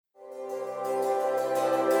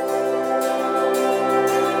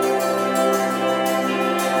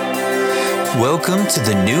Welcome to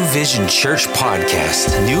the New Vision Church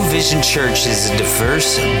podcast. New Vision Church is a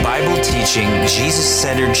diverse, Bible-teaching,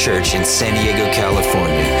 Jesus-centered church in San Diego,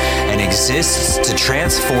 California, and exists to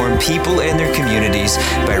transform people and their communities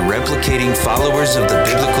by replicating followers of the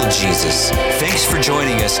biblical Jesus. Thanks for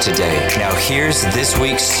joining us today. Now here's this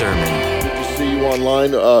week's sermon. Good to see you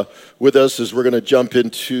online with us as we're going to jump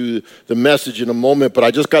into the message in a moment, but I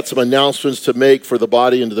just got some announcements to make for the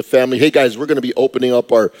body and to the family. Hey guys, we're going to be opening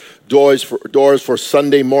up our doors for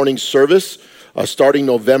Sunday morning service starting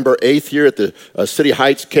November 8th here at the City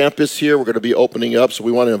Heights campus here. We're going to be opening up, so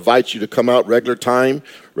we want to invite you to come out regular time,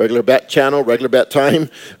 regular bat channel, regular bat time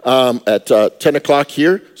at 10 o'clock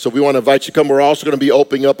here. So we want to invite you to come. We're also going to be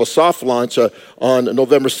opening up a soft launch on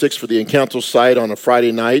November 6th for the Encanto site on a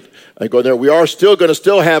Friday night. I go there. We are still going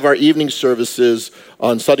to have our evening services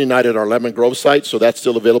on Sunday night at our Lemon Grove site, so that's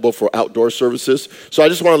still available for outdoor services. So I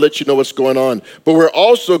just want to let you know what's going on. But we're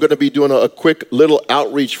also going to be doing a quick little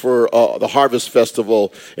outreach for the Harvest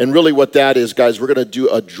Festival. And really what that is, guys, we're going to do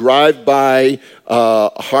a drive-by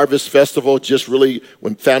Harvest Festival, just really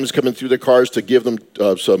when families come in through their cars to give them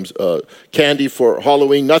some candy for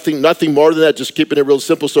Halloween. Nothing more than that, just keeping it real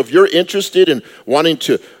simple. So if you're interested in wanting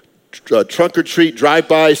to trunk or treat, drive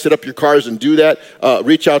by, set up your cars and do that,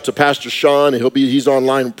 reach out to Pastor Sean, and he's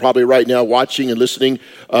online probably right now watching and listening,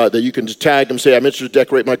 that you can just tag him, say, I'm interested to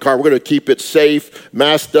decorate my car. We're going to keep it safe,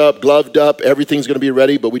 masked up, gloved up, everything's going to be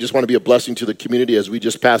ready, but we just want to be a blessing to the community as we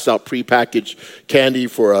just pass out prepackaged candy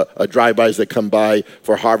for drive-bys that come by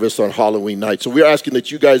for Harvest on Halloween night. So we're asking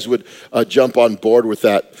that you guys would jump on board with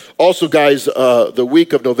that. Also, guys, the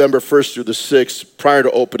week of November 1st through the 6th, prior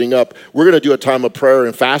to opening up, we're going to do a time of prayer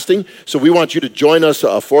and fasting. So we want you to join us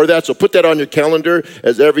for that. So put that on your calendar,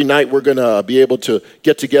 as every night we're going to be able to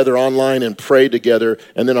get together online and pray together.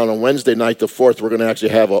 And then on a Wednesday night, the 4th, we're going to actually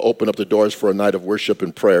have open up the doors for a night of worship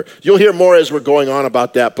and prayer. You'll hear more as we're going on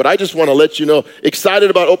about that. But I just want to let you know,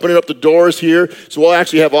 excited about opening up the doors here. So we'll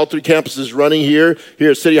actually have all three campuses running here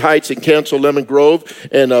at City Heights, Encanto, Lemon Grove.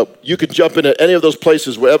 And you can jump in at any of those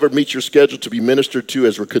places, wherever meets your schedule, to be ministered to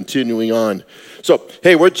as we're continuing on. So,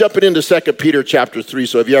 hey, we're jumping into 2 Peter chapter 3.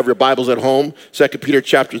 So if you have your Bibles at home, 2 Peter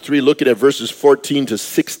chapter 3, looking at verses 14 to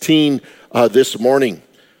 16 this morning.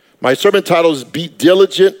 My sermon title is Be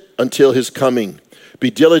Diligent Until His Coming. Be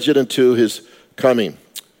diligent until His coming.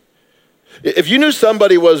 If you knew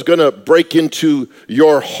somebody was going to break into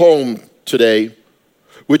your home today,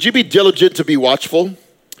 would you be diligent to be watchful?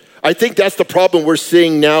 I think that's the problem we're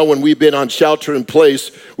seeing now when we've been on shelter in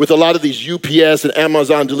place with a lot of these UPS and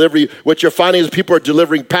Amazon delivery. What you're finding is people are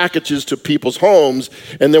delivering packages to people's homes,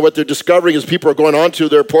 and then what they're discovering is people are going onto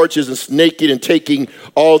their porches and snaking and taking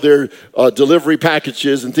all their delivery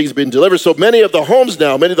packages and things being delivered. So many of the homes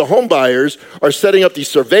now, many of the home buyers are setting up these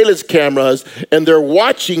surveillance cameras, and they're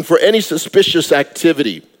watching for any suspicious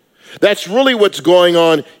activity. That's really what's going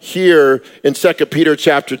on here in 2 Peter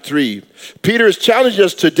chapter 3. Peter is challenging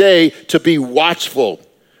us today to be watchful,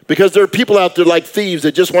 because there are people out there like thieves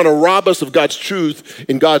that just want to rob us of God's truth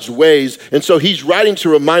in God's ways. And so he's writing to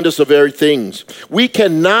remind us of very things. We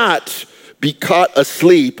cannot be caught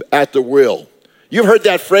asleep at the wheel. You've heard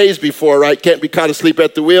that phrase before, right? Can't be caught asleep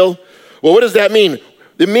at the wheel. Well, what does that mean?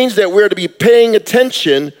 It means that we're to be paying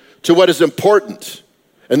attention to what is important,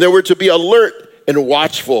 and that we're to be alert and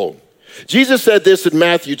watchful. Jesus said this in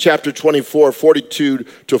Matthew chapter 24, 42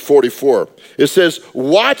 to 44. It says,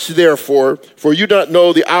 watch therefore, for you do not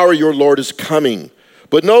know the hour your Lord is coming.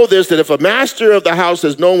 But know this, that if a master of the house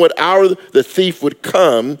has known what hour the thief would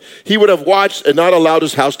come, he would have watched and not allowed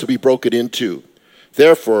his house to be broken into.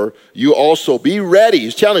 Therefore, you also be ready.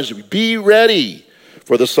 He's challenging you, be ready,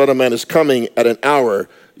 for the Son of Man is coming at an hour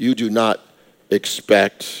you do not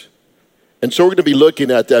expect. And so we're going to be looking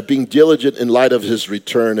at that, being diligent in light of his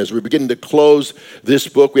return. As we're beginning to close this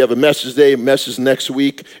book, we have a message today, a message next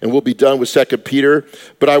week, and we'll be done with 2 Peter.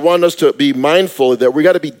 But I want us to be mindful that we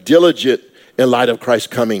got to be diligent in light of Christ's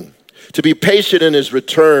coming, to be patient in his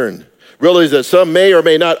return. Realize that some may or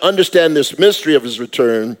may not understand this mystery of his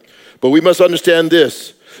return, but we must understand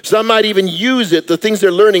this. Some might even use it, the things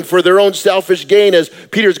they're learning, for their own selfish gain, as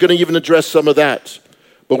Peter's going to even address some of that.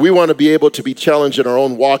 But we want to be able to be challenged in our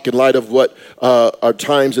own walk in light of what our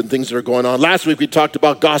times and things that are going on. Last week we talked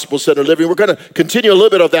about gospel-centered living. We're going to continue a little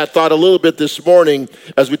bit of that thought a little bit this morning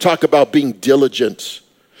as we talk about being diligent.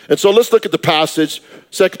 And so let's look at the passage,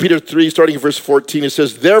 2 Peter 3, starting in verse 14. It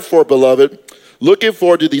says, therefore, beloved, looking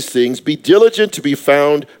forward to these things, be diligent to be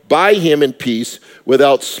found by him in peace,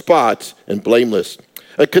 without spot and blameless.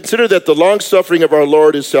 And consider that the long-suffering of our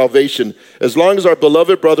Lord is salvation, as long as our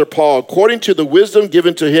beloved brother Paul, according to the wisdom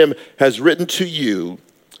given to him, has written to you.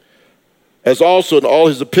 as also in all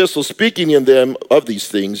his epistles, speaking in them of these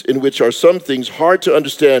things, in which are some things hard to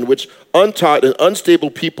understand, which untaught and unstable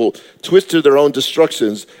people twist to their own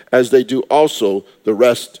destructions, as they do also the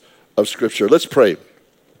rest of Scripture. Let's pray.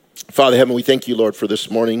 Father Heaven, we thank you, Lord, for this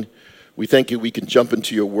morning. We thank you we can jump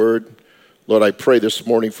into your word. Lord, I pray this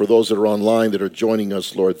morning for those that are online that are joining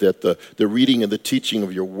us, Lord, that the reading and the teaching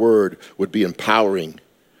of your word would be empowering.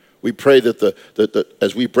 We pray that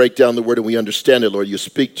as we break down the word and we understand it, Lord, you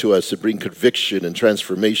speak to us and bring conviction and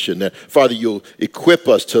transformation. That, Father, you'll equip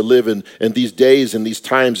us to live in these days and these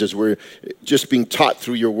times as we're just being taught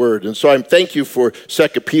through your word. And so I thank you for 2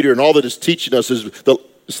 Peter and all that it's teaching us.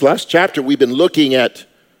 This last chapter, we've been looking at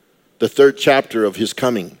the third chapter of his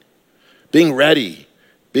coming. Being ready,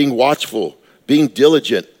 being watchful, being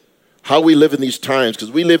diligent, how we live in these times,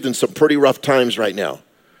 because we lived in some pretty rough times right now.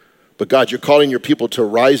 But God, you're calling your people to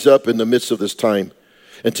rise up in the midst of this time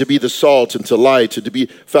and to be the salt and to light and to be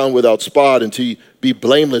found without spot and to be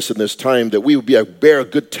blameless in this time, that we would bear a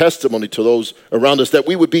good testimony to those around us, that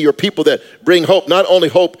we would be your people that bring hope, not only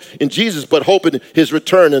hope in Jesus, but hope in his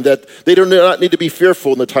return, and that they do not need to be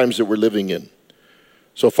fearful in the times that we're living in.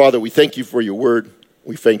 So, Father, we thank you for your word.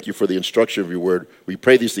 We thank you for the instruction of your word. We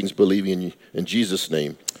pray these things believing in you. In Jesus'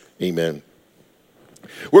 name, amen.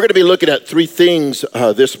 We're going to be looking at three things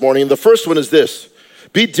this morning. The first one is this: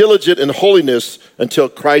 be diligent in holiness until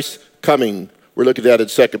Christ's coming. We're looking at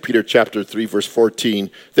it in 2 Peter chapter 3, verse 14.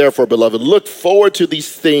 Therefore, beloved, look forward to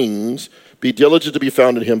these things. Be diligent to be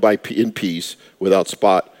found in him in peace, without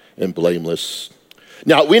spot and blameless.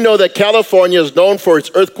 Now, we know that California is known for its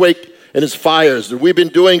earthquake and its fires. We've been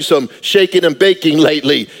doing some shaking and baking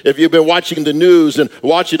lately, if you've been watching the news and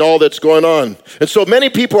watching all that's going on. And so many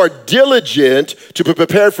people are diligent to be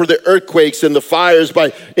prepared for the earthquakes and the fires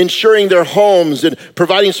by insuring their homes and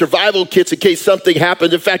providing survival kits in case something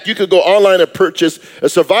happens. In fact, you could go online and purchase a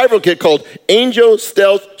survival kit called Angel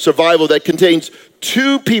Stealth Survival that contains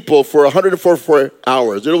 2 people for 144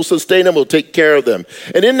 hours. It'll sustain them, it'll take care of them.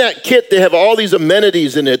 And in that kit, they have all these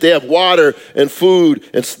amenities in it. They have water and food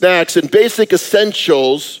and snacks and basic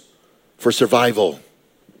essentials for survival.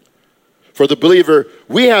 For the believer,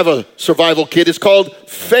 we have a survival kit. It's called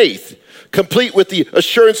faith, complete with the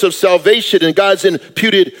assurance of salvation and God's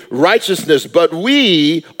imputed righteousness. But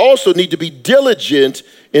we also need to be diligent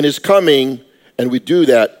in his coming, and we do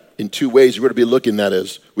that in 2 ways. We're going to be looking at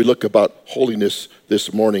as we look about holiness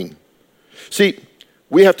this morning. See,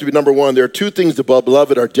 we have to be, number one, there are 2 things the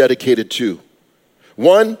beloved are dedicated to.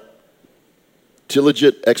 1,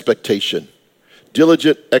 diligent expectation.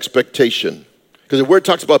 Diligent expectation. Because the word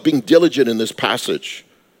talks about being diligent in this passage.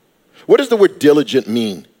 What does the word diligent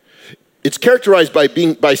mean? It's characterized by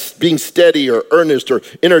being steady or earnest or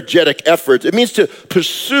energetic efforts. It means to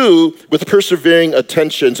pursue with persevering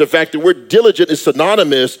attention. In fact, the word diligent is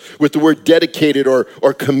synonymous with the word dedicated or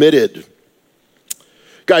committed.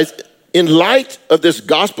 Guys, in light of this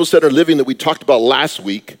gospel-centered living that we talked about last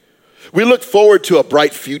week, we look forward to a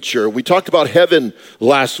bright future. We talked about heaven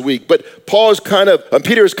last week, but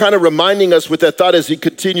Peter is kind of reminding us with that thought as he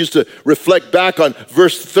continues to reflect back on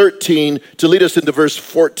verse 13 to lead us into verse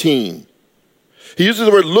 14. He uses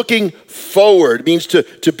the word looking forward. It means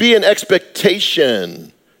to be in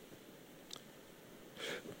expectation.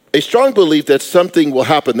 A strong belief that something will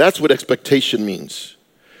happen. That's what expectation means.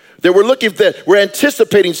 That we're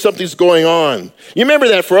anticipating something's going on. You remember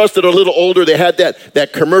that for us that are a little older, they had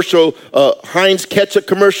that commercial, Heinz ketchup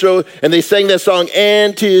commercial, and they sang that song,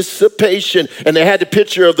 Anticipation. And they had the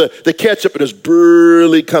picture of the ketchup, and it was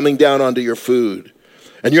burly coming down onto your food.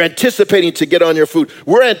 And you're anticipating to get on your food.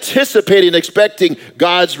 We're anticipating, expecting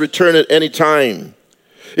God's return at any time.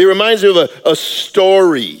 It reminds me of a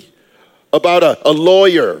story about a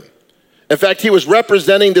lawyer. In fact, he was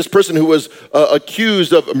representing this person who was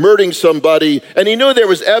accused of murdering somebody, and he knew there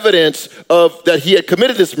was evidence of that he had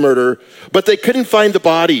committed this murder, but they couldn't find the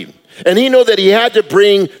body. And he knew that he had to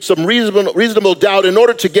bring some reasonable doubt in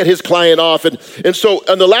order to get his client off. And so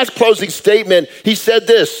in the last closing statement, he said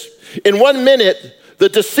this: in 1 minute, the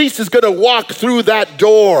deceased is going to walk through that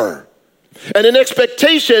door. And in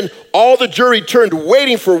expectation, all the jury turned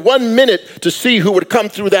waiting for 1 minute to see who would come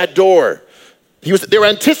through that door. They were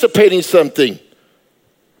anticipating something,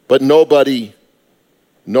 but nobody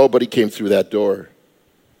came through that door.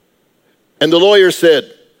 And the lawyer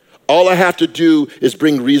said, all I have to do is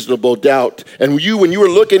bring reasonable doubt. And when you were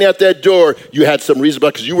looking at that door, you had some reasonable,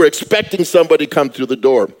 because you were expecting somebody to come through the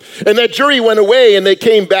door. And that jury went away and they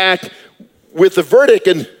came back with the verdict,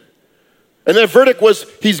 and that verdict was,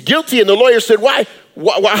 he's guilty. And the lawyer said, why?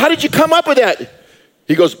 How did you come up with that?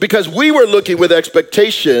 He goes, because we were looking with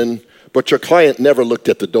expectation, but your client never looked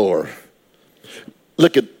at the door.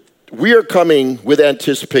 Look, we are coming with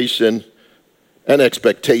anticipation and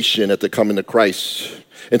expectation at the coming of Christ.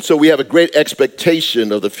 And so we have a great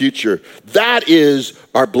expectation of the future. That is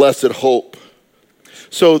our blessed hope.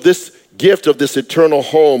 So this gift of this eternal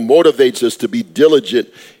home motivates us to be diligent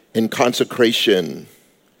in consecration.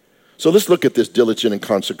 So let's look at this diligent in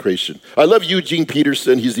consecration. I love Eugene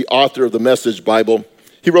Peterson. He's the author of the Message Bible.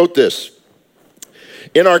 He wrote this: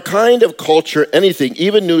 in our kind of culture, anything,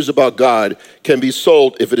 even news about God, can be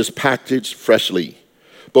sold if it is packaged freshly.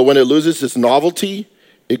 But when it loses its novelty,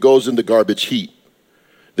 it goes in the garbage heap.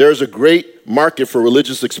 There is a great market for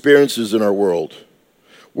religious experiences in our world,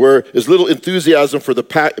 where there's little enthusiasm for the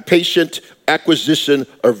patient acquisition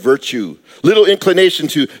of virtue, little inclination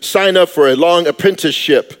to sign up for a long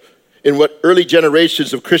apprenticeship in what early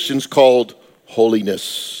generations of Christians called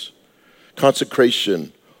holiness,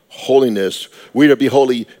 consecration, holiness. We are to be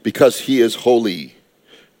holy because he is holy.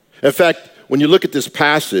 In fact, when you look at this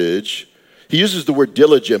passage, he uses the word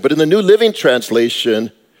diligent, but in the New Living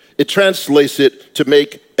Translation, it translates it to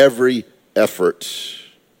make every effort.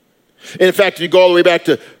 And in fact, if you go all the way back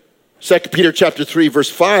to 2 Peter chapter 3, verse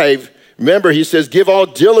 5, remember, he says, give all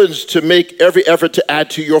diligence to make every effort to add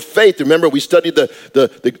to your faith. Remember, we studied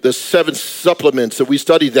the 7 supplements, and we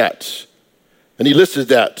studied that. And he listed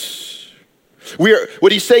that.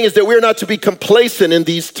 What he's saying is that we're not to be complacent in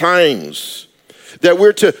these times, that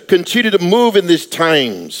we're to continue to move in these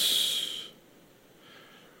times.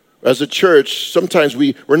 As a church, sometimes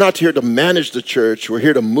we're not here to manage the church, we're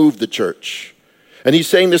here to move the church. And he's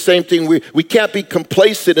saying the same thing. We can't be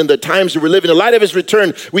complacent in the times that we're living. In light of his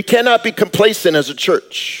return, we cannot be complacent as a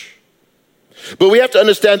church. But we have to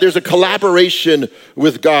understand there's a collaboration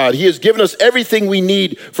with God. He has given us everything we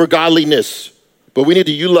need for godliness, but we need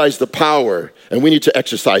to utilize the power, and we need to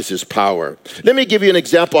exercise his power. Let me give you an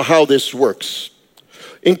example of how this works.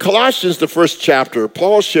 In Colossians, the first chapter,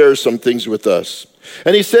 Paul shares some things with us.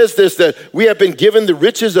 And he says this, that we have been given the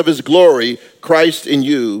riches of his glory, Christ in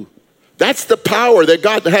you. That's the power that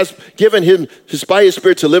God has given him by his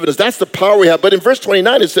Spirit to live in us. That's the power we have. But in verse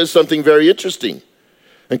 29, it says something very interesting.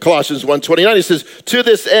 In Colossians 1:29, it says, to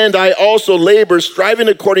this end I also labor, striving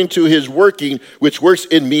according to his working, which works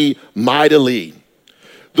in me mightily.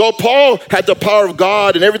 Though Paul had the power of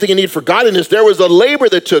God and everything he needed for godliness, there was a labor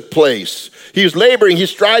that took place. He was laboring, he's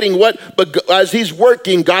striving but as he's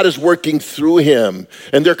working, God is working through him,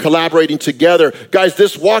 and they're collaborating together. Guys,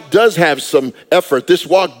 this walk does have some effort. This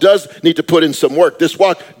walk does need to put in some work. This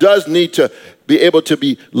walk does need to be able to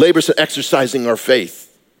be laborious in exercising our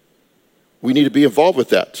faith. We need to be involved with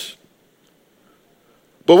that.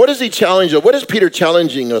 But what is he challenging? What is Peter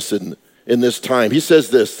challenging us in this time? He says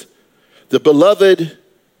this, the beloved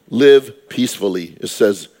live peacefully, it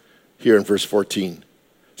says here in verse 14.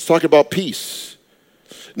 Let's talk about peace.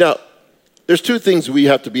 Now, there's 2 things we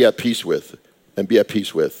have to be at peace with and be at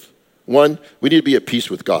peace with. One, we need to be at peace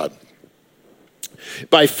with God.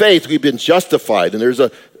 By faith, we've been justified,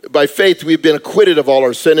 and by faith, we've been acquitted of all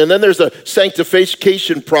our sin. And then there's a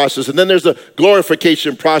sanctification process, and then there's a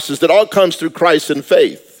glorification process that all comes through Christ and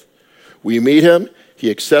faith. We meet him, he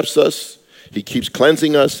accepts us, he keeps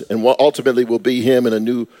cleansing us, and ultimately we'll be him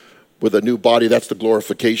with a new body. That's the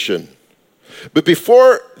glorification. But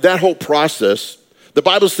before that whole process, the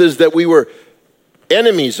Bible says that we were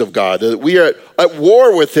enemies of God, that we are at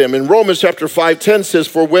war with him. In Romans chapter 5:10 says,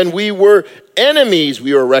 for when we were enemies,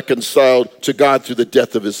 we were reconciled to God through the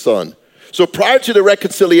death of his son. So prior to the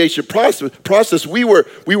reconciliation process, we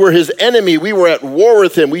were his enemy. We were at war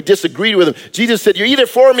with him. We disagreed with him. Jesus said, you're either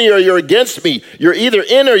for me or you're against me. You're either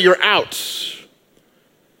in or you're out.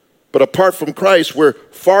 But apart from Christ, we're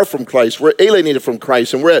far from Christ. We're alienated from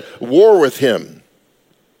Christ, and we're at war with him.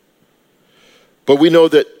 But we know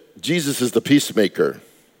that Jesus is the peacemaker.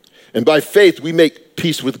 And by faith, we make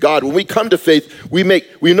peace with God. When we come to faith, we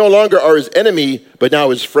no longer are his enemy, but now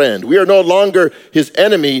his friend. We are no longer his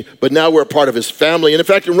enemy, but now we're a part of his family. And in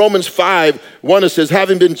fact, in Romans 5:1, it says,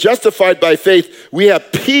 having been justified by faith, we have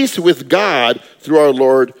peace with God through our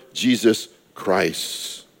Lord Jesus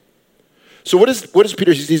Christ. So what is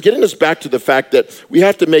Peter? He's getting us back to the fact that we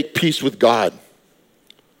have to make peace with God.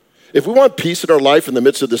 If we want peace in our life in the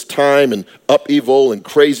midst of this time and upheaval and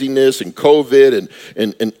craziness and COVID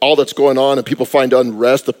and all that's going on and people find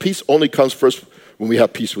unrest, the peace only comes first when we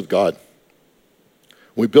have peace with God.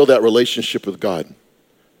 When we build that relationship with God.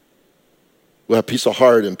 We'll have peace of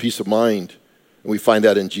heart and peace of mind. And we find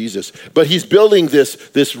that in Jesus. But he's building this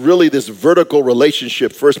vertical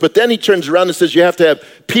relationship first. But then he turns around and says you have to have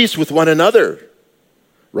peace with one another,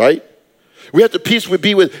 right? We have to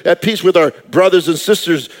be at peace with our brothers and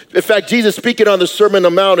sisters. In fact, Jesus, speaking on the Sermon on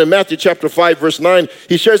the Mount in Matthew chapter 5, verse 9,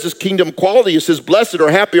 he shares this kingdom quality. He says, blessed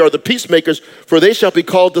or happy are the peacemakers, for they shall be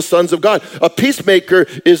called the sons of God. A peacemaker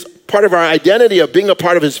is part of our identity of being a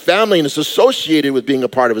part of his family, and it's associated with being a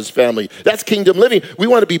part of his family. That's kingdom living. We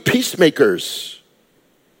want to be peacemakers.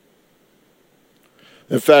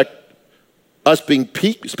 In fact, us being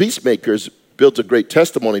peacemakers builds a great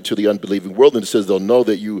testimony to the unbelieving world, and it says they'll know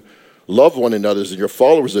that you love one another and you're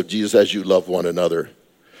followers of Jesus as you love one another.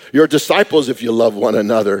 You're disciples if you love one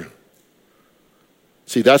another.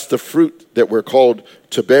 See, that's the fruit that we're called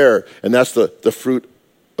to bear, and that's the fruit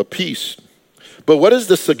of peace. But what is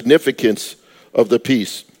the significance of the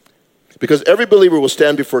peace? Because every believer will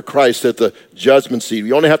stand before Christ at the judgment seat.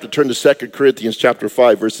 We only have to turn to 2 Corinthians chapter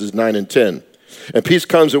 5, verses 9 and 10. And peace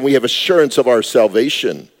comes when we have assurance of our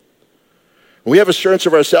salvation. When we have assurance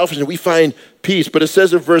of our salvation, we find peace. But it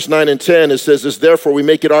says in verse 9 and 10, it says this, therefore we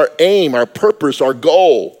make it our aim, our purpose, our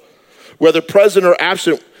goal, whether present or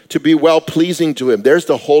absent, to be well-pleasing to him. There's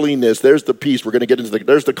the holiness. There's the peace. We're going to get into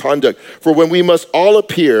there's the conduct. For when we must all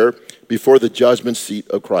appear before the judgment seat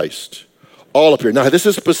of Christ. All appear. Now, this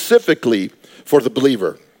is specifically for the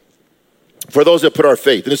believer, for those that put our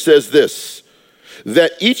faith. And it says this,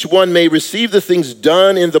 that each one may receive the things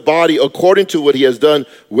done in the body according to what he has done,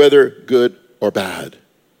 whether good or bad.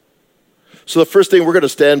 So the first thing, we're going to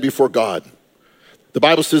stand before God. The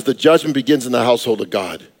Bible says the judgment begins in the household of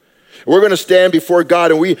God. We're going to stand before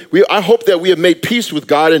God, and I hope that we have made peace with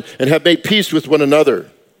God and have made peace with one another.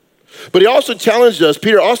 But he also challenged us,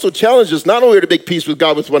 Peter also challenged us, not only to make peace with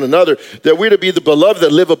God with one another, that we're to be the beloved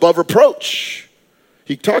that live above reproach.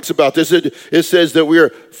 He talks about this. It says that we are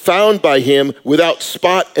found by him without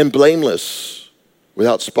spot and blameless.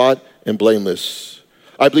 Without spot and blameless.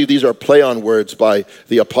 I believe these are play-on words by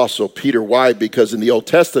the Apostle Peter. Why? Because in the Old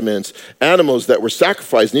Testament, animals that were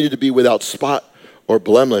sacrificed needed to be without spot or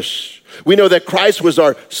blemish. We know that Christ was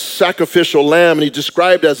our sacrificial lamb, and he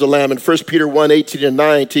described as a lamb in 1 Peter 1, 18 and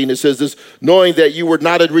 19. It says this, knowing that you were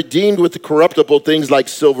not redeemed with the corruptible things like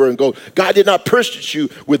silver and gold. God did not purchase you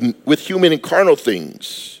with human and carnal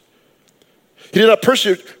things. He did not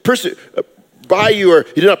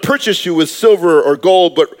he did not purchase you with silver or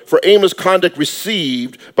gold, but for aimless conduct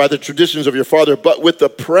received by the traditions of your father, but with the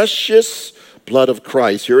precious blood of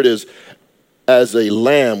Christ. Here it is, as a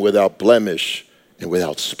lamb without blemish and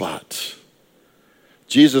without spot.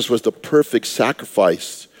 Jesus was the perfect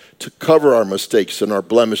sacrifice to cover our mistakes and our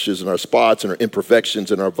blemishes and our spots and our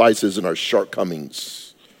imperfections and our vices and our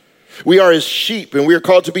shortcomings. We are his sheep, and we are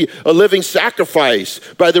called to be a living sacrifice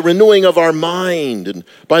by the renewing of our mind and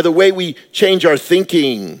by the way we change our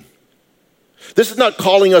thinking. This is not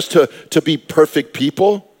calling us to be perfect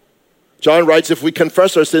people. John writes, if we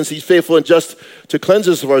confess our sins, he's faithful and just to cleanse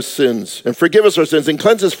us of our sins and forgive us our sins and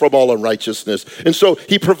cleanse us from all unrighteousness. And so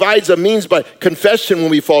he provides a means by confession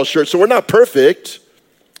when we fall short. So we're not perfect,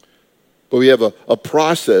 but we have a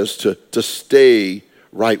process to stay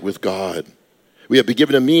right with God. We have been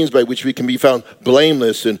given a means by which we can be found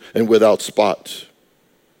blameless and without spot.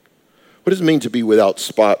 What does it mean to be without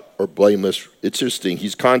spot or blameless? It's interesting.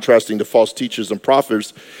 He's contrasting the false teachers and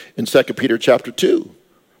prophets in 2 Peter chapter 2,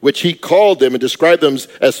 which he called them and described them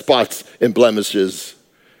as spots and blemishes,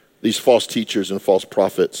 these false teachers and false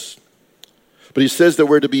prophets. But he says that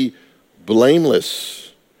we're to be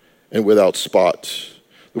blameless and without spot.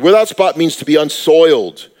 Without spot means to be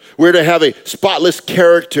unsoiled. We're to have a spotless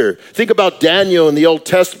character. Think about Daniel in the Old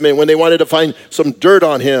Testament when they wanted to find some dirt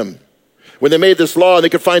on him. When they made this law and they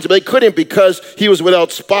could find something, they couldn't because he was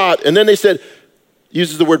without spot. And then they said,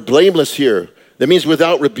 uses the word blameless here. That means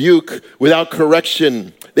without rebuke, without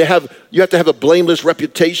correction. You have to have a blameless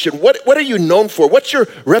reputation. What are you known for? What's your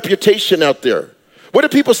reputation out there? What do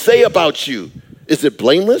people say about you? Is it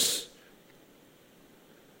blameless?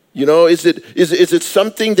 You know, is it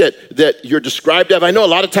something that you're described of? I know a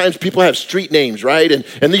lot of times people have street names, right?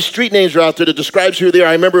 And these street names are out there that describes who they are.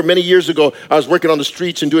 I remember many years ago, I was working on the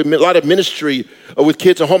streets and doing a lot of ministry with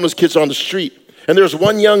kids and homeless kids on the street. And there was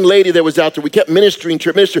one young lady that was out there. We kept ministering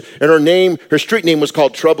to her, and her street name was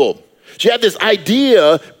called Trouble. She had this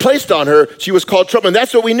idea placed on her. She was called Trouble, and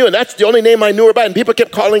that's what we knew. And that's the only name I knew her by. And people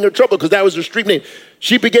kept calling her Trouble because that was her street name.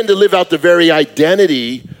 She began to live out the very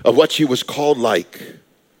identity of what she was called like.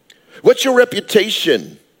 What's your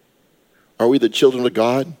reputation? Are we the children of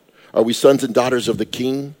God? Are we sons and daughters of the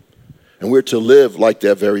King? And we're to live like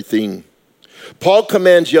that very thing. Paul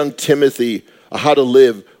commands young Timothy how to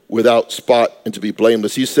live without spot and to be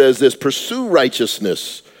blameless. He says this, pursue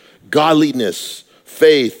righteousness, godliness,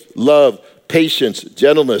 faith, love, patience,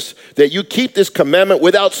 gentleness, that you keep this commandment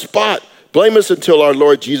without spot Blameless until our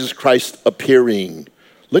Lord Jesus Christ appearing.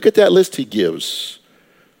 Look at that list he gives.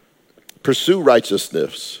 Pursue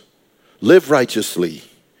righteousness. Live righteously,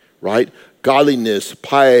 right? Godliness,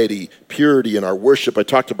 piety, purity in our worship. I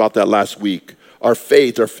talked about that last week. Our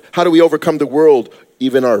faith, how do we overcome the world?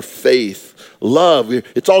 Even our faith. Love,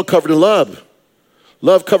 it's all covered in love.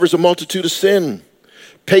 Love covers a multitude of sin.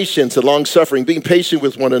 Patience and long-suffering, being patient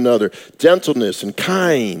with one another. Gentleness and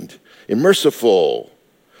kind and merciful.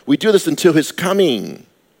 We do this until his coming.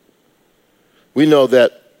 We know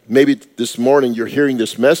that maybe this morning you're hearing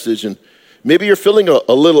this message and maybe you're feeling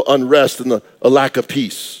a little unrest and a lack of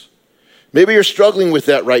peace. Maybe you're struggling with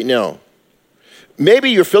that right now. Maybe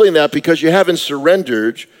you're feeling that because you haven't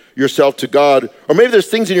surrendered yourself to God, or maybe there's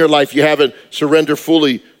things in your life you haven't surrendered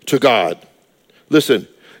fully to God. Listen,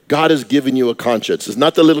 God has given you a conscience. It's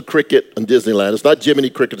not the little cricket in Disneyland. It's not Jiminy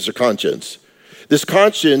Cricket, it's a conscience. This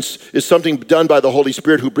conscience is something done by the Holy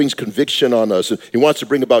Spirit who brings conviction on us. He wants to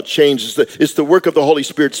bring about change. It's the work of the Holy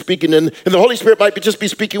Spirit speaking. And the Holy Spirit might just be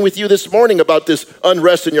speaking with you this morning about this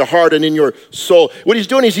unrest in your heart and in your soul. What he's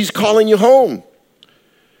doing is he's calling you home.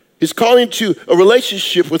 He's calling you to a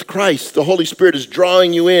relationship with Christ. The Holy Spirit is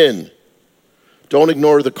drawing you in. Don't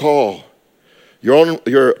ignore the call.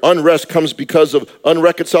 Your unrest comes because of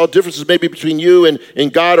unreconciled differences maybe between you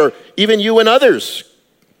and God, or even you and others.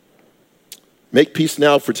 Make peace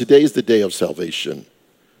now, for today is the day of salvation.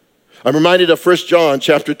 I'm reminded of 1 John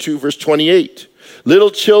chapter 2, verse 28. Little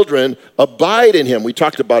children, abide in him. We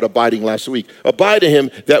talked about abiding last week. Abide in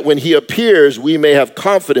him, that when he appears, we may have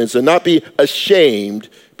confidence and not be ashamed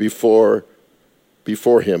before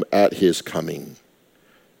him at his coming.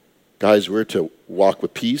 Guys, we're to walk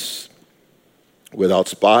with peace, without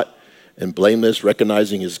spot and blameless,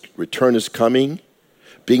 recognizing his return is coming,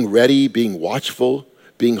 being ready, being watchful,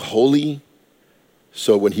 being holy.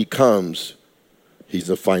 So when he comes, he's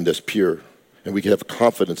going to find us pure. And we can have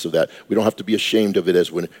confidence of that. We don't have to be ashamed of it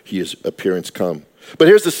as when his appearance comes. But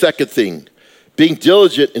here's the second thing. Being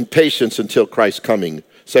diligent in patience until Christ's coming.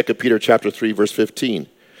 2 Peter chapter 3, verse 15.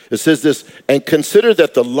 It says this, and consider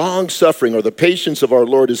that the long suffering or the patience of our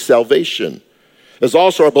Lord is salvation. As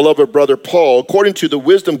also our beloved brother Paul, according to the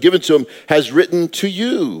wisdom given to him, has written to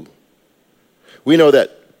you. We know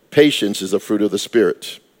that patience is a fruit of the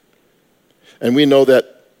Spirit. And we know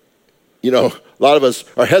that, a lot of us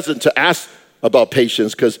are hesitant to ask about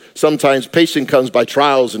patience because sometimes patience comes by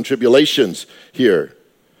trials and tribulations here.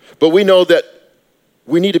 But we know that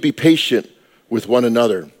we need to be patient with one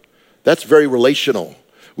another. That's very relational.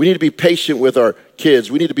 We need to be patient with our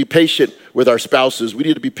kids. We need to be patient with our spouses. We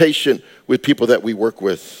need to be patient with people that we work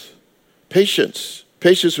with. Patience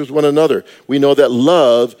with one another. We know that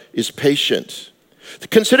love is patient.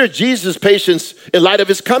 Consider Jesus' patience in light of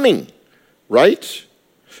his coming. Right?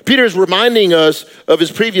 Peter is reminding us of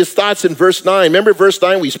his previous thoughts in verse 9. Remember verse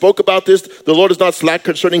 9, we spoke about this. The Lord is not slack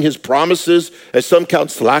concerning his promises, as some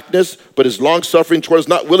count slackness, but is long-suffering toward us,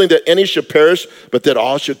 not willing that any should perish, but that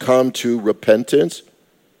all should come to repentance.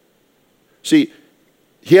 See,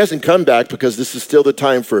 he hasn't come back because this is still the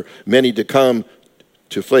time for many to come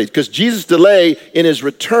to faith. Because Jesus' delay in his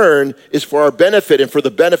return is for our benefit and for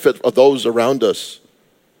the benefit of those around us.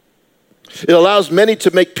 It allows many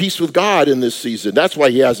to make peace with God in this season. That's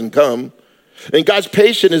why he hasn't come. And God's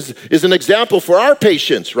patience is an example for our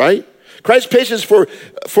patience, right? Christ's patience for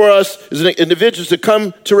us as individuals to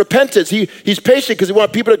come to repentance. He's patient because he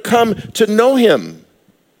wants people to come to know him.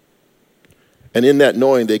 And in that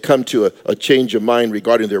knowing, they come to a change of mind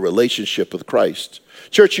regarding their relationship with Christ.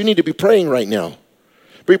 Church, you need to be praying right now.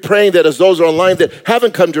 Be praying that as those online that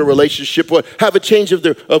haven't come to a relationship will have a change of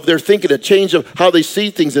their thinking, a change of how they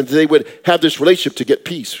see things, and they would have this relationship to get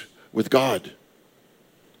peace with God.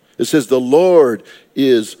 It says the Lord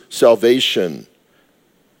is salvation.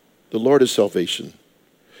 The Lord is salvation.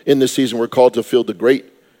 In this season, we're called to fulfill the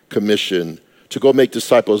Great Commission to go make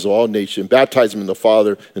disciples of all nations, baptize them in the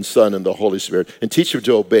Father and Son and the Holy Spirit, and teach them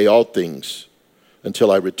to obey all things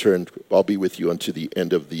until I return. I'll be with you unto the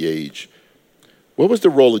end of the age. What was the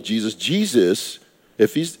role of Jesus? Jesus,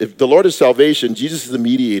 if the Lord is salvation, Jesus is the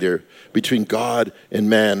mediator between God and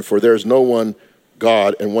man. For there is no one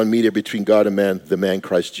God and one mediator between God and man, the man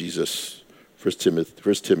Christ Jesus. 1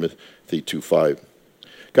 Timothy 2:5.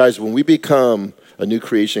 Guys, when we become a new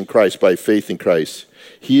creation in Christ by faith in Christ,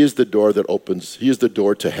 he is the door that opens. He is the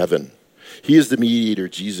door to heaven. He is the mediator,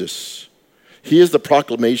 Jesus. He is the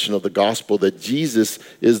proclamation of the gospel that Jesus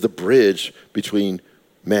is the bridge between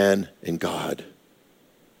man and God.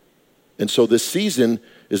 And so this season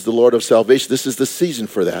is the Lord of salvation. This is the season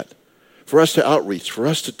for that. For us to outreach, for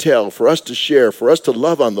us to tell, for us to share, for us to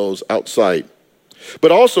love on those outside.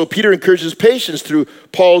 But also, Peter encourages patience through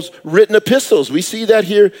Paul's written epistles. We see that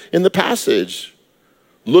here in the passage.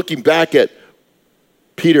 Looking back at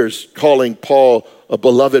Peter's calling Paul a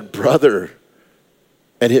beloved brother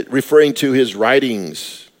and referring to his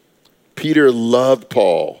writings. Peter loved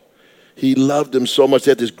Paul. He loved him so much.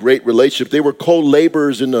 They had this great relationship. They were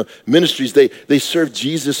co-laborers in the ministries. They served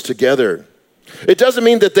Jesus together. It doesn't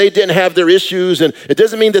mean that they didn't have their issues, and it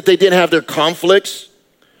doesn't mean that they didn't have their conflicts,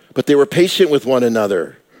 but they were patient with one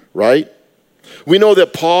another, right? We know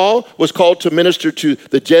that Paul was called to minister to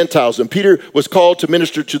the Gentiles, and Peter was called to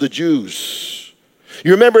minister to the Jews.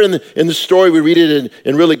 You remember in the story, we read it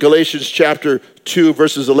in really Galatians chapter 2,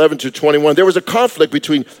 verses 11 to 21, there was a conflict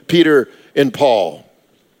between Peter and Paul.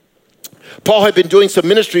 Paul had been doing some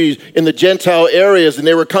ministry in the Gentile areas, and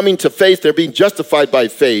they were coming to faith. They're being justified by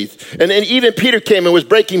faith. And even Peter came and was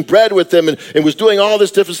breaking bread with them and was doing all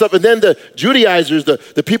this different stuff. And then the Judaizers,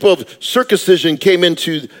 the people of circumcision, came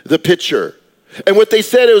into the picture. And what they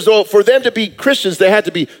said was, oh, for them to be Christians, they had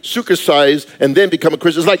to be circumcised and then become a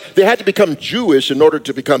Christian. It's like they had to become Jewish in order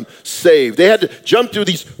to become saved. They had to jump through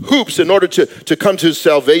these hoops in order to come to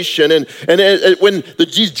salvation. And when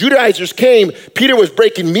these Judaizers came, Peter was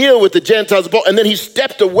breaking meal with the Gentiles, and then he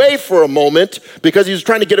stepped away for a moment because he was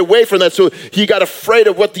trying to get away from that. So he got afraid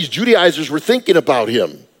of what these Judaizers were thinking about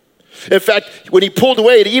him. In fact, when he pulled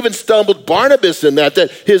away, it even stumbled Barnabas in that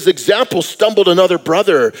his example stumbled another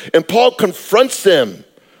brother. And Paul confronts them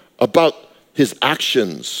about his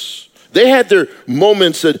actions. They had their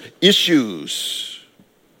moments and issues.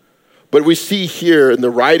 But we see here in the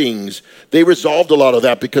writings, they resolved a lot of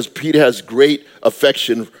that because Peter has great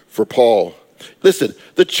affection for Paul. Listen,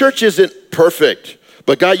 the church isn't perfect,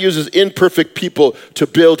 but God uses imperfect people to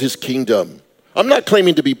build his kingdom. I'm not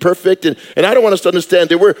claiming to be perfect, and I don't want us to understand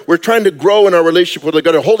that we're trying to grow in our relationship with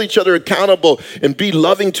God, to hold each other accountable and be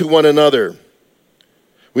loving to one another.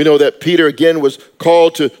 We know that Peter, again, was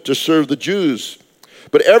called to serve the Jews.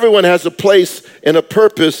 But everyone has a place and a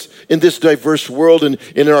purpose in this diverse world, and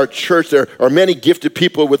in our church there are many gifted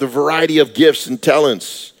people with a variety of gifts and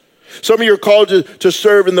talents. Some of you are called to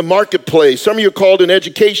serve in the marketplace. Some of you are called in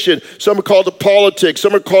education. Some are called to politics.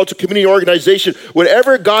 Some are called to community organization.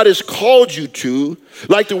 Whatever God has called you to,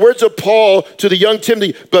 like the words of Paul to the young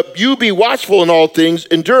Timothy, but you be watchful in all things,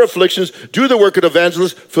 endure afflictions, do the work of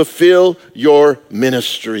evangelist, fulfill your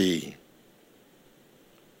ministry.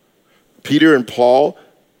 Peter and Paul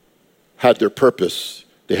had their purpose.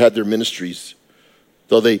 They had their ministries.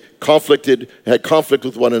 Though they had conflict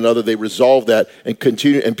with one another, they resolved that and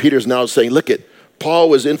continued. And Peter's now saying, look, Paul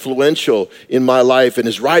was influential in my life, and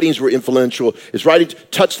his writings were influential. His writings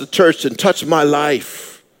touched the church and touched my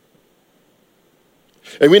life.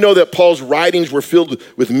 And we know that Paul's writings were filled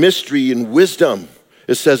with mystery and wisdom,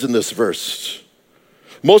 it says in this verse.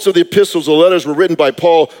 Most of the epistles or letters were written by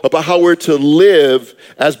Paul about how we're to live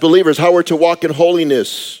as believers, how we're to walk in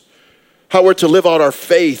holiness, how we're to live out our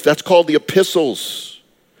faith. That's called the epistles.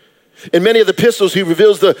 In many of the epistles, he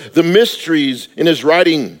reveals the mysteries in his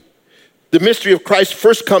writing. The mystery of Christ's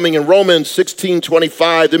first coming in Romans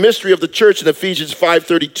 16:25. The mystery of the church in Ephesians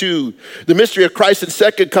 5:32. The mystery of Christ in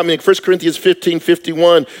second coming in 1 Corinthians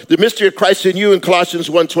 15:51. The mystery of Christ in you in Colossians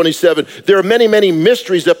 1:27. There are many, many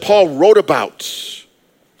mysteries that Paul wrote about.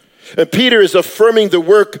 And Peter is affirming the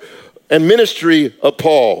work and ministry of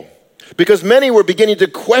Paul because many were beginning to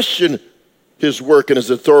question his work and his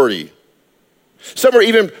authority. Some are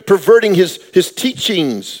even perverting his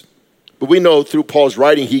teachings. But we know through Paul's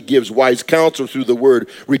writing, he gives wise counsel through the word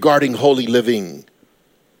regarding holy living.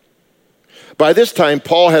 By this time,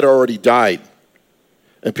 Paul had already died.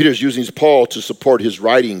 And Peter's using Paul to support his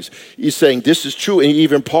writings. He's saying this is true, and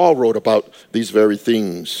even Paul wrote about these very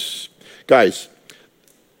things. Guys,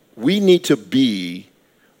 we need to be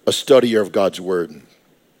a studier of God's word.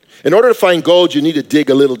 In order to find gold, you need to dig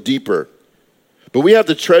a little deeper. But we have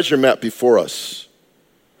the treasure map before us.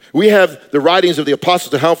 We have the writings of the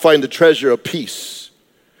apostles to how to find the treasure of peace.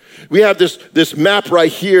 We have this map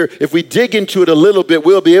right here. If we dig into it a little bit,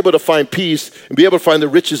 we'll be able to find peace and be able to find the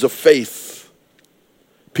riches of faith.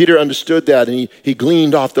 Peter understood that, and he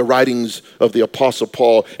gleaned off the writings of the apostle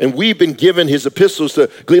Paul. And we've been given his epistles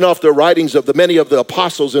to glean off the writings of the many of the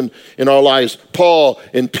apostles in our lives. Paul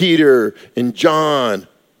and Peter and John,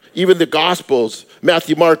 even the Gospels,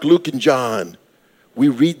 Matthew, Mark, Luke, and John. We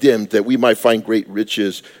read them that we might find great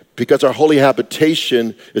riches because our holy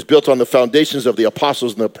habitation is built on the foundations of the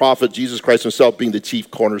apostles and the prophet, Jesus Christ himself being the chief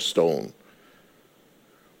cornerstone.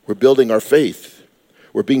 We're building our faith.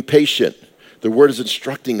 We're being patient. The word is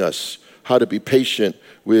instructing us how to be patient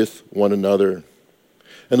with one another.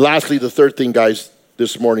 And lastly, the third thing, guys,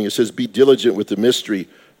 this morning, it says, be diligent with the mystery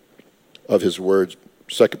of his words.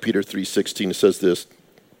 2 Peter 3:16 says this,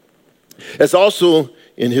 as also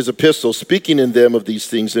in his epistle, speaking in them of these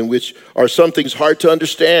things, in which are some things hard to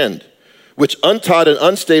understand, which untaught and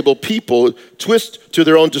unstable people twist to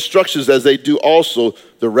their own destructions, as they do also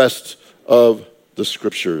the rest of the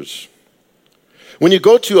scriptures. When you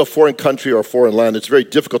go to a foreign country or a foreign land, it's very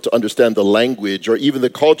difficult to understand the language or even the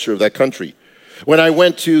culture of that country. When I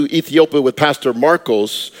went to Ethiopia with Pastor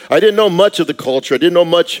Marcos, I didn't know much of the culture. I didn't know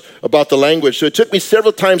much about the language. So it took me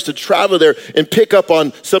several times to travel there and pick up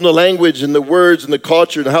on some of the language and the words and the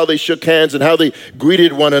culture and how they shook hands and how they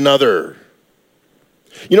greeted one another.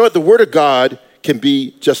 You know what? The Word of God can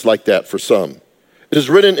be just like that for some. It is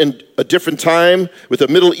written in a different time with a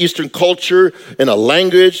Middle Eastern culture and a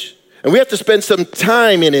language. And we have to spend some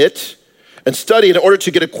time in it and study in order to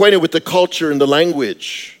get acquainted with the culture and the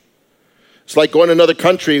language. It's like going to another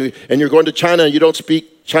country and you're going to China and you don't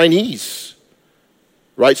speak Chinese,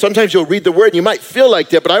 right? Sometimes you'll read the word and you might feel like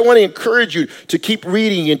that, but I want to encourage you to keep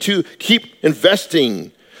reading and to keep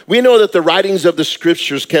investing. We know that the writings of the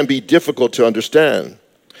scriptures can be difficult to understand.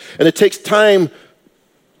 And it takes time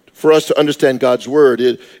for us to understand God's word.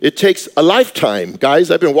 It takes a lifetime.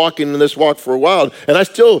 Guys, I've been walking in this walk for a while and I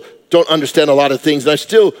still don't understand a lot of things, and I'm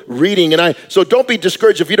still reading. So don't be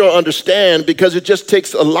discouraged if you don't understand, because it just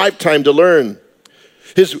takes a lifetime to learn.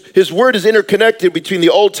 His word is interconnected between the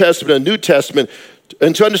Old Testament and New Testament.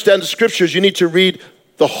 And to understand the scriptures, you need to read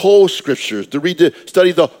the whole scriptures,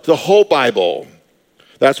 study the whole Bible.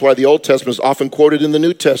 That's why the Old Testament is often quoted in the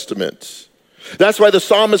New Testament. That's why the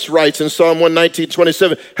psalmist writes in Psalm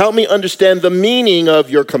 119:27, help me understand the meaning of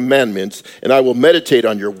your commandments, and I will meditate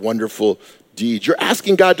on your wonderful deeds. You're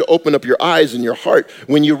asking God to open up your eyes and your heart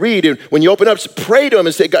when you read, and when you open up, pray to him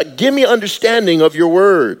and say, God, give me understanding of your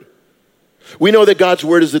word. We know that God's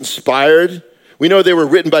word is inspired. We know they were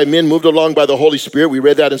written by men moved along by the Holy Spirit. We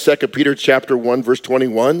read that in 2 Peter chapter 1, verse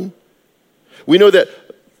 21. We know that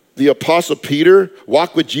the apostle Peter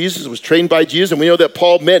walked with Jesus, was trained by Jesus, and we know that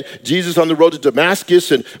Paul met Jesus on the road to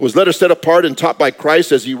Damascus and was later set apart and taught by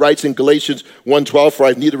Christ, as he writes in Galatians 1:12, for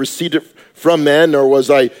I've neither received it from man, nor was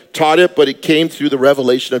I taught it, but it came through the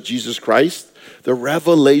revelation of Jesus Christ. The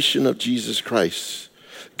revelation of Jesus Christ.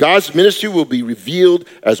 God's ministry will be revealed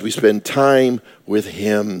as we spend time with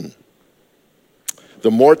him. The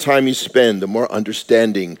more time you spend, the more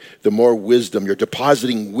understanding, the more wisdom. You're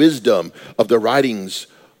depositing wisdom of the writings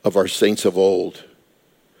of our saints of old.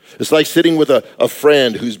 It's like sitting with a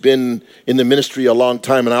friend who's been in the ministry a long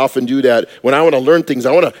time, and I often do that. When I want to learn things,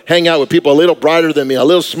 I want to hang out with people a little brighter than me, a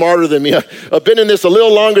little smarter than me. I've been in this a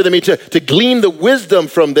little longer than me to glean the wisdom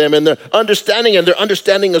from them and their understanding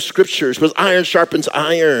of scriptures, because iron sharpens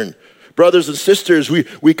iron. Brothers and sisters,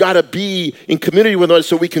 we got to be in community with one another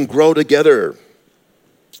so we can grow together.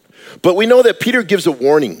 But we know that Peter gives a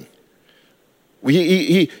warning.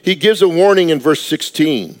 He gives a warning in verse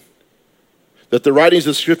 16. That the writings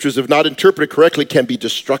of the scriptures, if not interpreted correctly, can be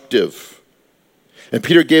destructive. And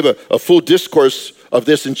Peter gave a full discourse of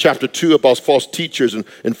this in chapter 2 about false teachers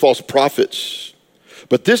and false prophets.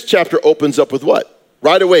 But this chapter opens up with what?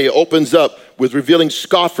 Right away, it opens up with revealing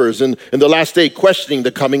scoffers and in the last day questioning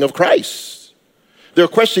the coming of Christ. They were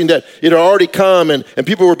questioning that it had already come and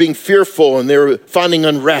people were being fearful and they were finding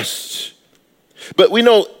unrest. But we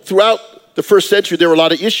know throughout the first century, there were a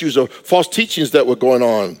lot of issues of false teachings that were going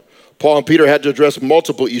on. Paul and Peter had to address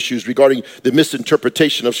multiple issues regarding the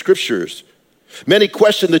misinterpretation of scriptures. Many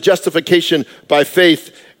questioned the justification by faith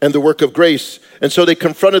and the work of grace, and so they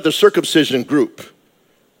confronted the circumcision group.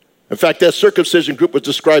 In fact, that circumcision group was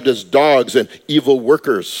described as dogs and evil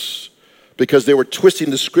workers because they were twisting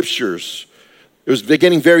the scriptures. It was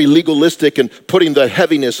getting very legalistic and putting the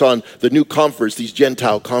heaviness on the new converts, these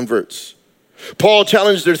Gentile converts. Paul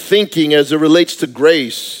challenged their thinking as it relates to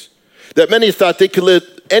grace, that many thought they could live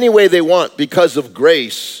any way they want because of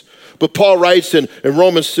grace. But Paul writes in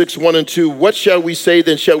Romans 6:1-2, what shall we say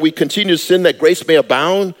then? Shall we continue to sin that grace may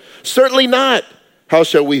abound? Certainly not. How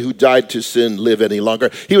shall we who died to sin live any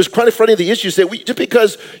longer? He was confronting the issue, saying, just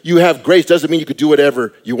because you have grace doesn't mean you could do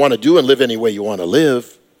whatever you want to do and live any way you want to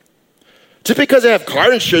live. Just because I have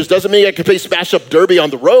car insurance doesn't mean I can play smash up derby on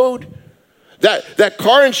the road. That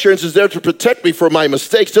car insurance is there to protect me from my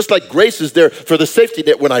mistakes, just like grace is there for the safety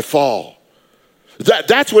net when I fall.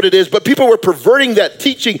 That's what it is. But people were perverting that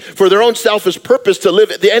teaching for their own selfish purpose to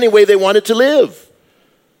live any way they wanted to live.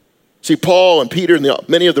 See, Paul and Peter and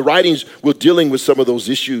many of the writings were dealing with some of those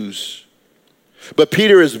issues. But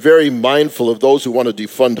Peter is very mindful of those who want to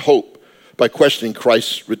defund hope by questioning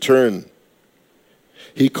Christ's return.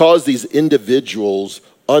 He calls these individuals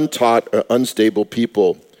untaught or unstable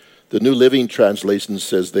people. The New Living Translation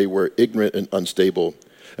says they were ignorant and unstable.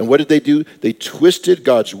 And what did they do? They twisted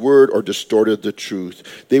God's word or distorted the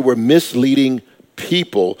truth. They were misleading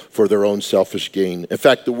people for their own selfish gain. In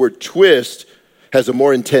fact, the word twist has a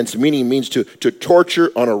more intense meaning. It means to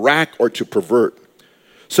torture on a rack or to pervert.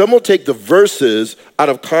 Some will take the verses out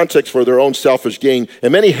of context for their own selfish gain,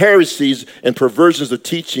 and many heresies and perversions of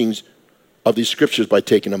teachings of these scriptures by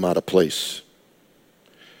taking them out of place.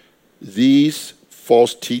 These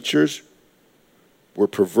false teachers were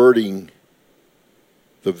perverting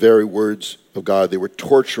the very words of God. They were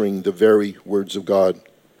torturing the very words of God.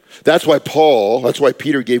 That's why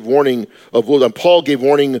Peter gave warning of wolves, and Paul gave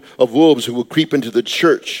warning of wolves who will creep into the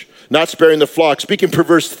church, not sparing the flock, speaking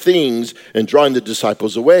perverse things and drawing the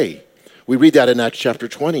disciples away. We read that in Acts chapter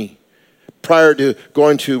 20. Prior to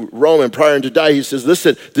going to Rome and prior to die, he says,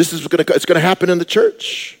 listen, it's going to happen in the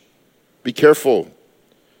church. Be careful.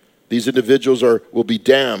 These individuals will be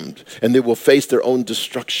damned, and they will face their own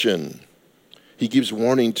destruction. He gives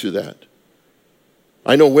warning to that.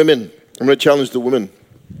 I know women. I'm going to challenge the women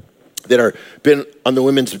that are been on the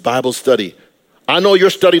women's Bible study. I know you're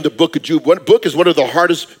studying the book of Jude. Jude is one of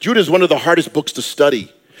the hardest books to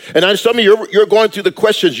study. And some of you, you're going through the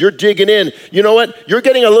questions, you're digging in. You know what? You're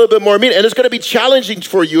getting a little bit more meat, and it's going to be challenging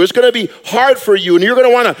for you. It's going to be hard for you, and you're going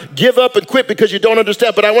to want to give up and quit because you don't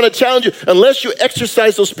understand. But I want to challenge you, unless you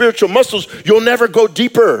exercise those spiritual muscles, you'll never go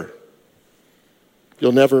deeper.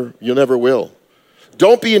 You'll never will.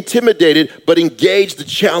 Don't be intimidated, but engage the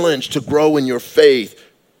challenge to grow in your faith.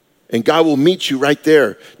 And God will meet you right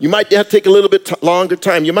there. You might have to take a little bit longer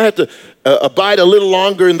time. You might have to abide a little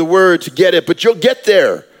longer in the word to get it, but you'll get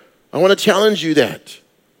there. I want to challenge you that.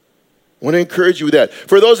 I want to encourage you with that.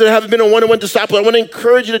 For those that haven't been a one-on-one disciple, I want to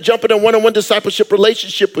encourage you to jump in a one-on-one discipleship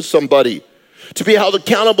relationship with somebody, to be held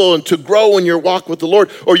accountable and to grow in your walk with the Lord.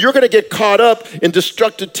 Or you're going to get caught up in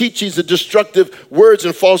destructive teachings and destructive words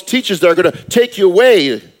and false teachers that are going to take you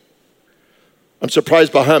away. I'm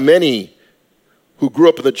surprised by how many who grew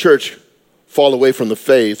up in the church fall away from the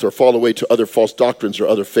faith or fall away to other false doctrines or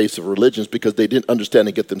other faiths of religions because they didn't understand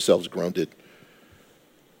and get themselves grounded.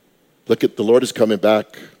 Look, the Lord is coming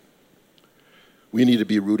back. We need to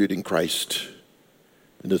be rooted in Christ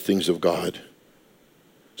and the things of God.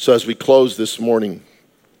 So as we close this morning,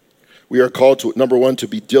 we are called to, number one, to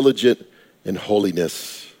be diligent in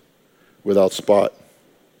holiness, without spot,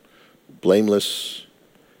 blameless,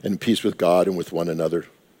 and in peace with God and with one another.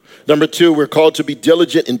 Number two, we're called to be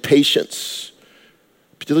diligent in patience.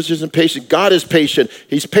 Diligent in patience. God is patient.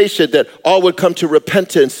 He's patient that all would come to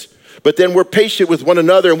repentance. But then we're patient with one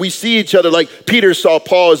another, and we see each other like Peter saw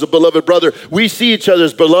Paul as a beloved brother. We see each other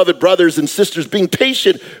as beloved brothers and sisters, being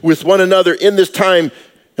patient with one another in this time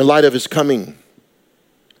in light of his coming.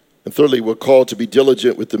 And thirdly, we're called to be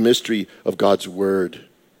diligent with the mystery of God's word.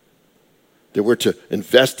 That we're to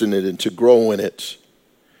invest in it and to grow in it.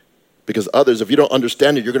 Because others, if you don't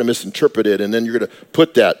understand it, you're going to misinterpret it, and then you're going to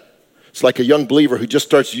put that. It's like a young believer who just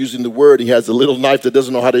starts using the word. He has a little knife that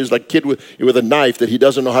doesn't know how to use, like a kid with a knife that he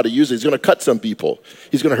doesn't know how to use it. He's going to cut some people.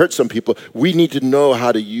 He's going to hurt some people. We need to know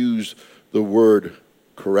how to use the word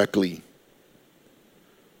correctly,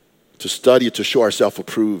 to study it, to show ourselves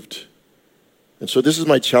approved. And so this is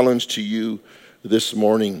my challenge to you this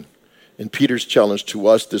morning, and Peter's challenge to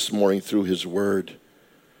us this morning through his word.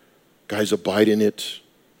 Guys, abide in it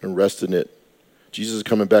and rest in it. Jesus is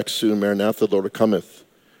coming back soon. Maranatha, the Lord cometh.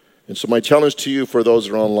 And so my challenge to you, for those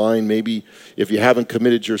who are online, maybe if you haven't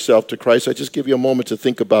committed yourself to Christ, I just give you a moment to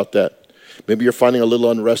think about that. Maybe you're finding a little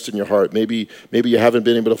unrest in your heart. Maybe you haven't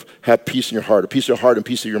been able to have peace in your heart, a peace of your heart and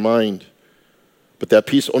peace of your mind. But that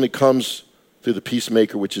peace only comes through the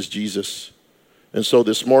peacemaker, which is Jesus. And so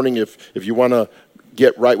this morning, if you want to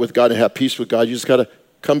get right with God and have peace with God, you just got to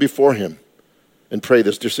come before him and pray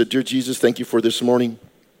this. Just say, dear Jesus, thank you for this morning.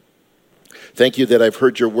 Thank you that I've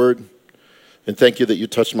heard your word. And thank you that you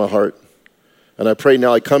touched my heart. And I pray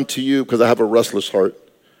now I come to you because I have a restless heart.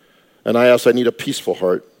 And I ask, I need a peaceful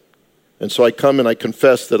heart. And so I come and I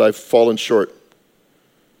confess that I've fallen short.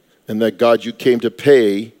 And that, God, you came to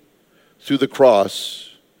pay through the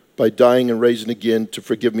cross by dying and raising again to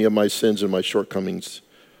forgive me of my sins and my shortcomings.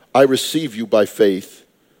 I receive you by faith.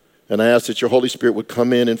 And I ask that your Holy Spirit would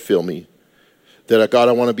come in and fill me. That, God,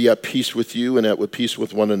 I want to be at peace with you and at peace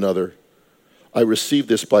with one another. I receive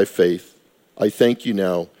this by faith. I thank you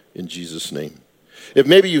now in Jesus' name. If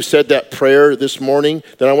maybe you said that prayer this morning,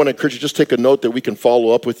 then I want to encourage you, just take a note that we can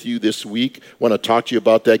follow up with you this week. I want to talk to you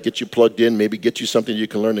about that, get you plugged in, maybe get you something you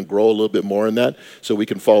can learn and grow a little bit more in that so we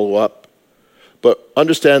can follow up. But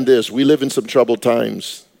understand this, we live in some troubled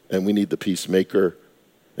times and we need the peacemaker.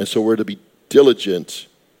 And so we're to be diligent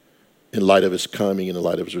in light of his coming and in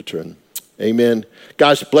light of his return. Amen.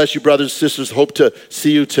 Guys, bless you, brothers and sisters. Hope to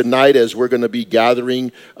see you tonight as we're going to be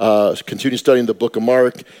gathering, continue studying the book of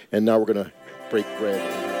Mark, and now we're going to break bread.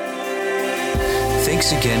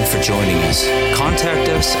 Thanks again for joining us. Contact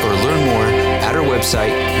us or learn more at our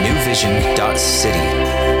website,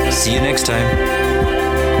 newvision.city. See you next time.